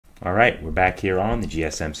All right, we're back here on the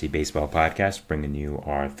GSMC Baseball Podcast, bringing you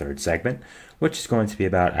our third segment, which is going to be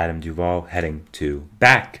about Adam Duvall heading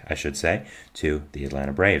back to the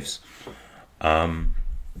Atlanta Braves.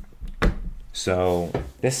 So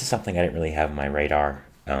this is something I didn't really have on my radar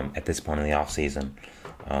at this point in the offseason.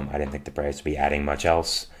 I didn't think the Braves would be adding much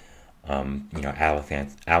else. Alex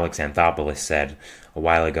Anthopoulos said a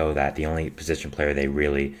while ago that the only position player they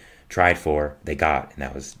really tried for, they got, and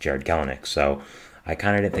that was Jared Kelenic. So I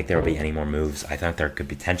kind of didn't think there would be any more moves. I thought there could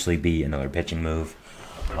potentially be another pitching move.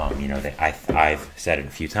 I've said it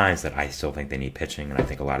a few times that I still think they need pitching, and I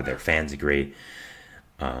think a lot of their fans agree.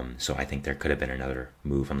 So I think there could have been another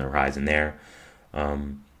move on the horizon there. But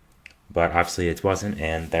obviously it wasn't,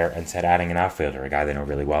 and they're instead adding an outfielder, a guy they know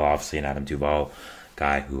really well, obviously, an Adam Duvall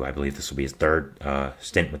guy who I believe this will be his third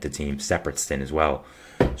stint with the team, separate stint as well.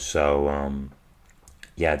 So,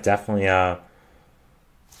 definitely an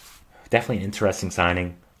interesting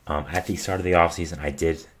signing. At the start of the offseason, I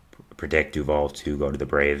did predict Duvall to go to the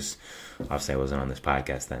Braves. Obviously, I wasn't on this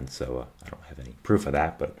podcast then, so I don't have any proof of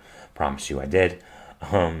that, but I promise you I did.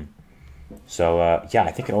 I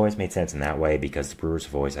think it always made sense in that way because the Brewers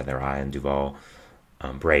have always had their eye on Duvall.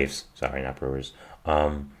 Braves, sorry, not Brewers.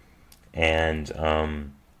 The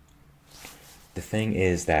thing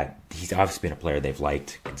is that he's obviously been a player they've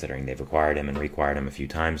liked, considering they've acquired him and reacquired him a few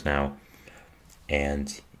times now.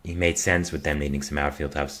 And he made sense with them needing some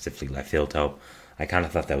outfield help, specifically left field help. I kind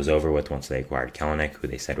of thought that was over with once they acquired Kelenic, who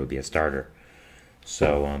they said would be a starter.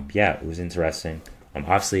 So, it was interesting.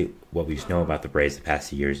 Obviously, what we know about the Braves the past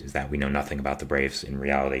few years is that we know nothing about the Braves in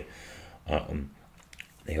reality.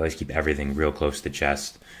 They always keep everything real close to the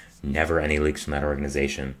chest. Never any leaks from that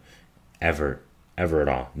organization. Ever at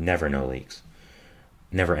all. Never no leaks.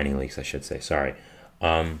 Never any leaks, I should say. Sorry.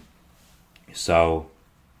 So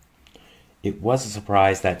it was a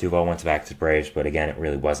surprise that Duvall went back to the Braves, but again, it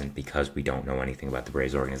really wasn't because we don't know anything about the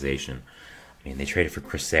Braves organization. I mean, they traded for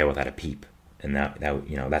Chris Sale without a peep, and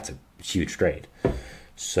that's a huge trade.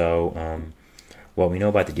 So what we know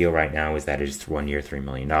about the deal right now is that it is 1 year, $3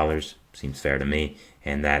 million. Seems fair to me.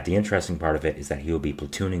 And that the interesting part of it is that he will be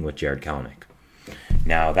platooning with Jared Kelenic.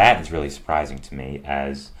 Now, that is really surprising to me,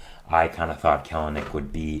 as I kind of thought Kelenic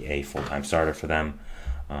would be a full-time starter for them.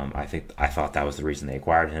 I thought that was the reason they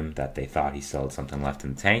acquired him, that they thought he still had something left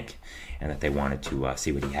in the tank, and that they wanted to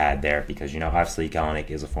see what he had there, because, obviously Kelenic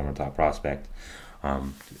is a former top prospect,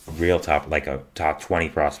 real top, like a top 20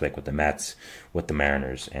 prospect with the Mets, with the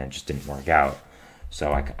Mariners, and just didn't work out.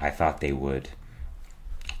 So I thought they would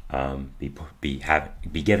be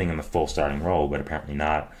giving him a full starting role, but apparently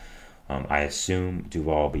not. I assume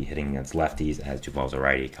Duvall will be hitting against lefties, as Duvall's a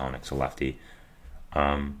righty, Kelenic's a lefty.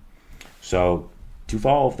 So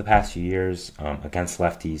Duvall of the past few years against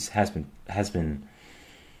lefties has been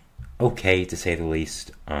okay, to say the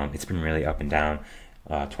least. It's been really up and down.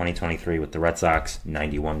 2023 with the Red Sox,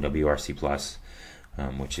 91 WRC plus,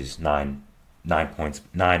 which is 9 points,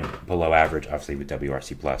 9 below average, obviously, with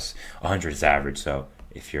WRC plus. 100 is average, so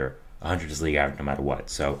if you're 100 is league average no matter what.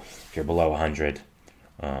 So if you're below 100,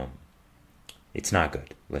 it's not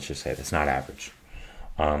good. Let's just say that's not average.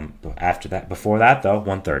 Before that,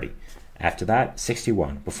 130. After that,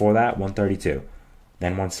 61. Before that, 132.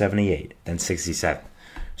 Then 178. Then 67.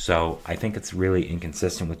 So I think it's really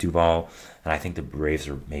inconsistent with Duvall, and I think the Braves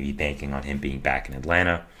are maybe banking on him being back in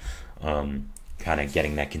Atlanta, kind of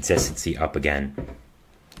getting that consistency up again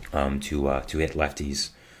to hit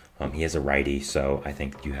lefties. He is a righty, so I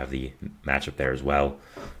think you have the matchup there as well.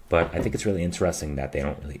 But I think it's really interesting that they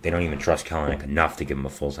don't even trust Kelenic enough to give him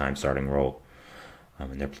a full-time starting role,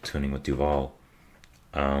 and they're platooning with Duvall.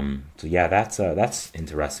 That's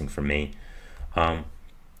interesting for me.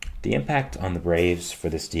 The impact on the Braves for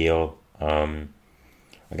this deal, again,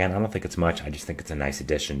 I don't think it's much. I just think it's a nice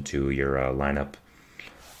addition to your lineup.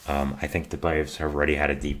 I think the Braves have already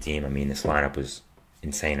had a deep team. I mean, this lineup was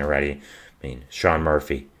insane already. I mean, Sean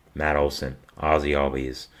Murphy, Matt Olson, Ozzie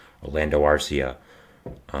Albies, Orlando Arcia,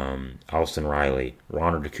 Austin Riley,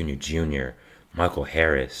 Ronald Acuna Jr., Michael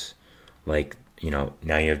Harris. Now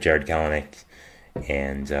you have Jared Kelenic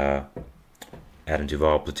and Adam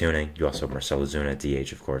Duvall platooning. You also have Marcell Ozuna at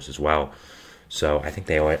DH, of course, as well. So I think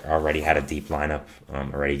they already had a deep lineup,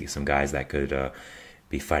 already some guys that could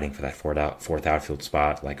be fighting for that fourth outfield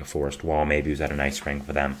spot, like a Forrest Wall maybe, who's had a nice spring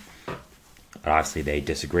for them. But obviously they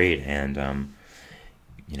disagreed, and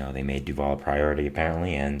they made Duvall a priority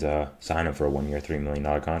apparently, and signed him for a 1 year, $3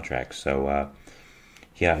 million contract. So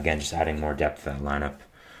again, just adding more depth to that lineup.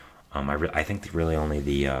 I think really only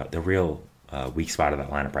the real weak spot of that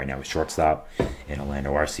lineup right now is shortstop and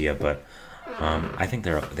Orlando Arcia, but I think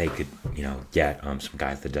they could get some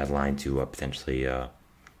guys at the deadline to potentially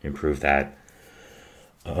improve that.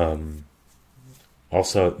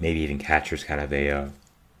 Also, maybe even catcher's kind of a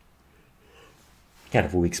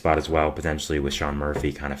weak spot as well, potentially with Sean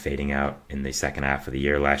Murphy kind of fading out in the second half of the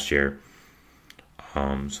year last year.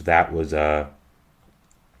 So that was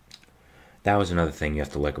another thing you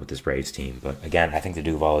have to look at with this Braves team. But again, I think the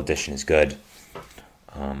Duvall addition is good.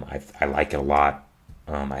 I like it a lot.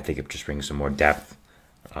 I think it just brings some more depth,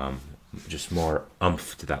 just more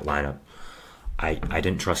oomph to that lineup. I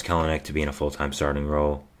didn't trust Kelenic to be in a full-time starting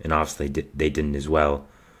role, and obviously they didn't as well.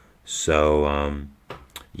 So,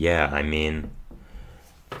 yeah, I mean,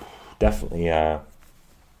 definitely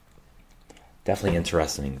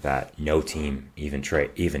interesting that no team even trusts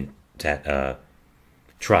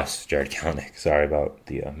Jared Kelenic. Sorry about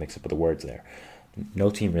the mix-up of the words there. No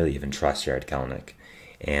team really even trusts Jared Kelenic,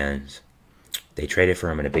 and they traded for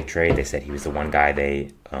him in a big trade. They said he was the one guy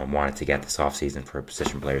they wanted to get this offseason for a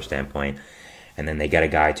position player standpoint. And then they get a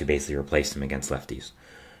guy to basically replace him against lefties.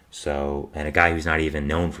 So, and a guy who's not even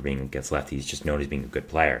known for being against lefties, just known as being a good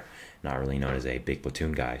player, not really known as a big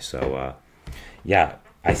platoon guy. So, yeah,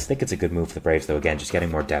 I think it's a good move for the Braves, though. Again, just getting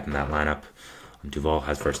more depth in that lineup. Duvall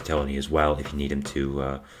has versatility as well. If you need him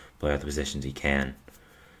to play out the positions, he can.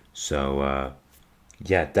 So,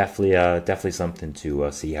 yeah, definitely something to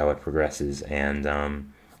see how it progresses. And,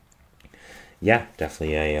 yeah,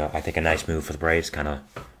 definitely I think a nice move for the Braves, kind of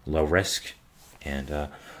low risk. And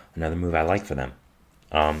another move I like for them.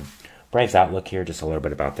 Braves outlook here, just a little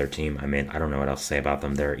bit about their team. I mean, I don't know what else to say about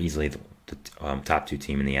them. They're easily the top two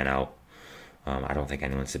team in the NL. I don't think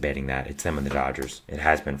anyone's debating that. It's them and the Dodgers. It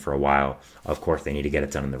has been for a while. Of course, they need to get it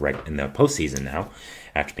done in the postseason now,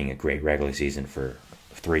 after being a great regular season for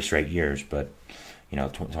 3 straight years. But,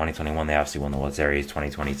 2021, they obviously won the World Series.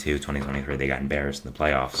 2022, 2023, they got embarrassed in the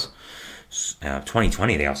playoffs.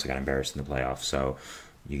 2020, they also got embarrassed in the playoffs. So,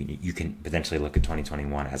 you can potentially look at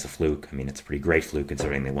 2021 as a fluke. I mean, it's a pretty great fluke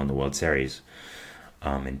considering they won the World Series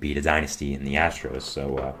and beat a dynasty in the Astros.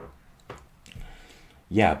 So,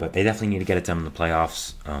 yeah, but they definitely need to get it done in the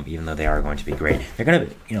playoffs, even though they are going to be great. They're going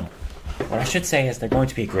to be, what I should say is they're going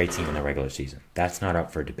to be a great team in the regular season. That's not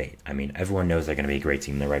up for debate. I mean, everyone knows they're going to be a great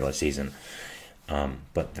team in the regular season.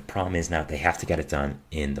 But the problem is now they have to get it done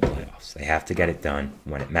in the playoffs. They have to get it done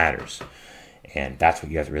when it matters. And that's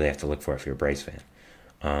what you really have to look for if you're a Braves fan.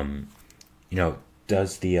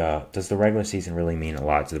 Does the regular season really mean a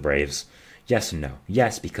lot to the Braves? Yes and no.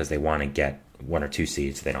 Yes, because they want to get 1 or 2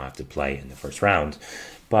 seeds so they don't have to play in the first round.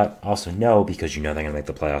 But also no, because they're going to make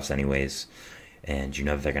the playoffs anyways. And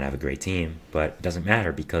that they're going to have a great team. But it doesn't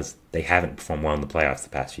matter because they haven't performed well in the playoffs the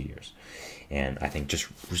past few years. And I think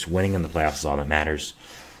just winning in the playoffs is all that matters.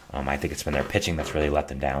 I think it's been their pitching that's really let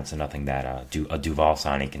them down. So nothing that a Duvall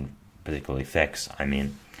signing can particularly fix. I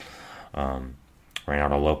mean,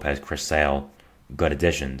 Reynaldo Lopez, Chris Sale, good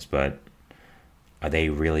additions, but are they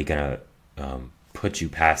really going to put you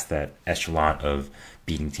past that echelon of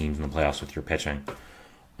beating teams in the playoffs with your pitching?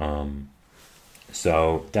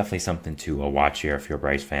 So definitely something to watch here if you're a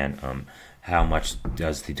Braves fan. How much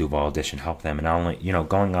does the Duvall addition help them? And not only,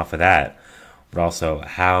 going off of that, but also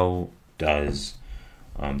how does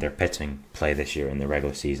their pitching play this year in the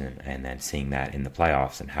regular season, and then seeing that in the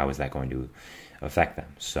playoffs, and how is that going to affect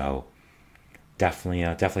them? So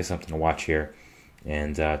definitely something to watch here,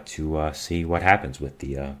 and to see what happens with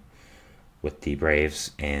the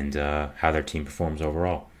Braves and how their team performs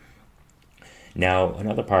overall. Now,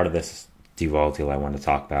 another part of this Duvall deal I want to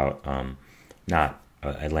talk about, not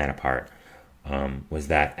Atlanta part, was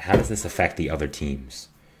that how does this affect the other teams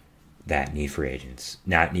that need free agents,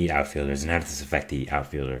 not need outfielders, and how does this affect the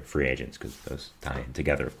outfielder free agents, because those tie in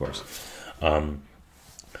together, of course.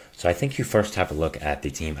 So I think you first have to look at the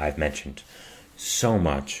team I've mentioned so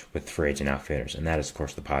much with free agent outfielders, and that is, of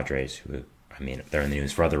course, the Padres, who, I mean, they're in the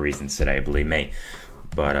news for other reasons today, believe me.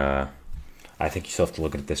 But I think you still have to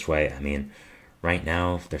look at it this way. I mean, right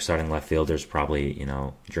now, they're starting left fielders, probably,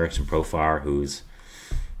 Jurickson Profar, who's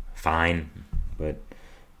fine, but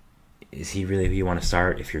is he really who you want to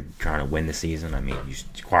start if you're trying to win the season? I mean, you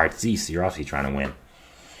acquired Zeus, so you're obviously trying to win.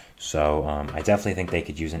 So I definitely think they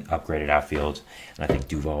could use an upgraded outfield, and I think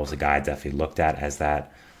Duvall is a guy I definitely looked at as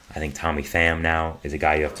that. I think Tommy Pham now is a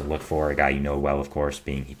guy you have to look for, a guy you know well, of course,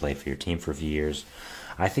 being he played for your team for a few years.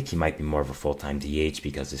 I think he might be more of a full-time DH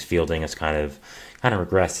because his fielding has kind of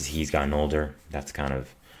regressed as he's gotten older. That's kind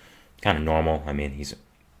of normal. I mean, he's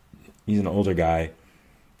an older guy.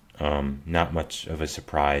 Not much of a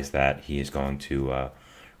surprise that he is going to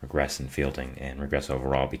regress in fielding and regress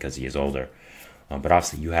overall because he is older. But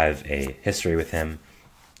obviously you have a history with him.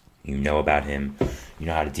 You know about him. You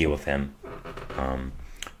know how to deal with him.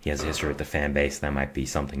 he has a history with the fan base. That might be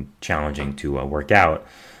something challenging to work out.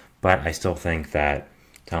 But I still think that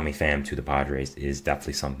Tommy Pham to the Padres is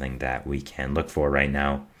definitely something that we can look for right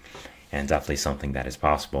now, and definitely something that is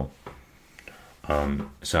possible.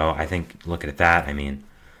 So I think looking at that, I mean,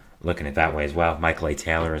 looking at that way as well. Michael A.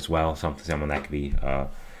 Taylor as well, someone that could be,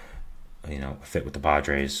 fit with the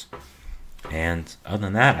Padres. And other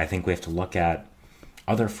than that, I think we have to look at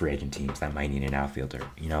other free agent teams that might need an outfielder.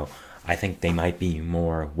 I think they might be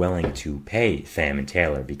more willing to pay Pham and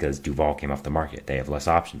Taylor because Duvall came off the market. They have less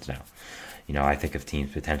options now. I think of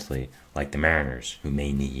teams potentially like the Mariners who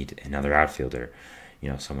may need another outfielder,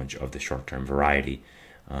 someone of the short-term variety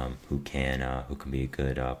who can be a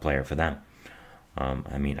good player for them.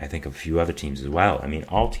 I think of a few other teams as well.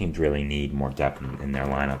 All teams really need more depth in their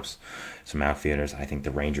lineups. Some outfielders. I think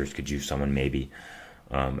the Rangers could use someone maybe.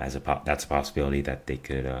 That's a possibility that they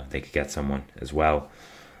could get someone as well.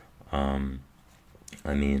 There's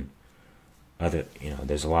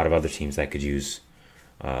a lot of other teams that could use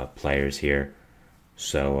players here.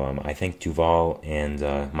 So I think Duvall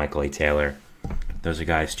and Michael A. Taylor, those are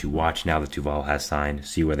guys to watch now that Duvall has signed,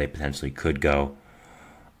 see where they potentially could go.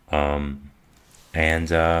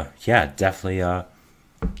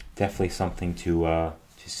 Definitely something to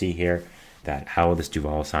see here. That how will this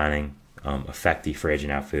Duvall signing affect the free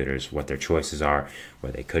agent outfielders, what their choices are,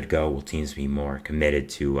 where they could go. Will teams be more committed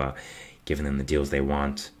to giving them the deals they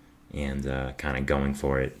want and kind of going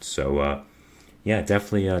for it? So,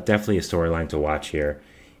 definitely a storyline to watch here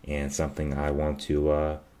and something I want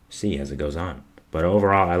to see as it goes on. But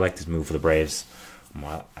overall, I like this move for the Braves.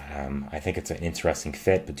 I think it's an interesting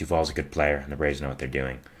fit, but Duvall's a good player, and the Braves know what they're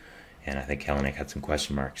doing. And I think Kelenic had some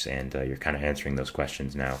question marks, and you're kind of answering those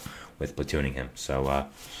questions now with platooning him. So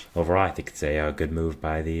overall, I think it's a good move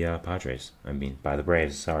by the by the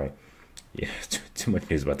Braves. Sorry. Yeah, too much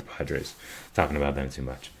news about the Padres. Talking about them too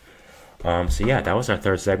much. That was our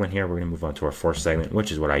third segment here. We're going to move on to our fourth segment,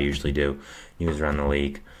 which is what I usually do. News around the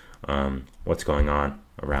league. What's going on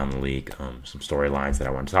around the league. Some storylines that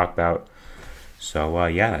I want to talk about.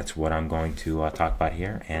 So, that's what I'm going to talk about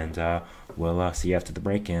here. And we'll see you after the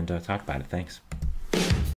break and talk about it. Thanks.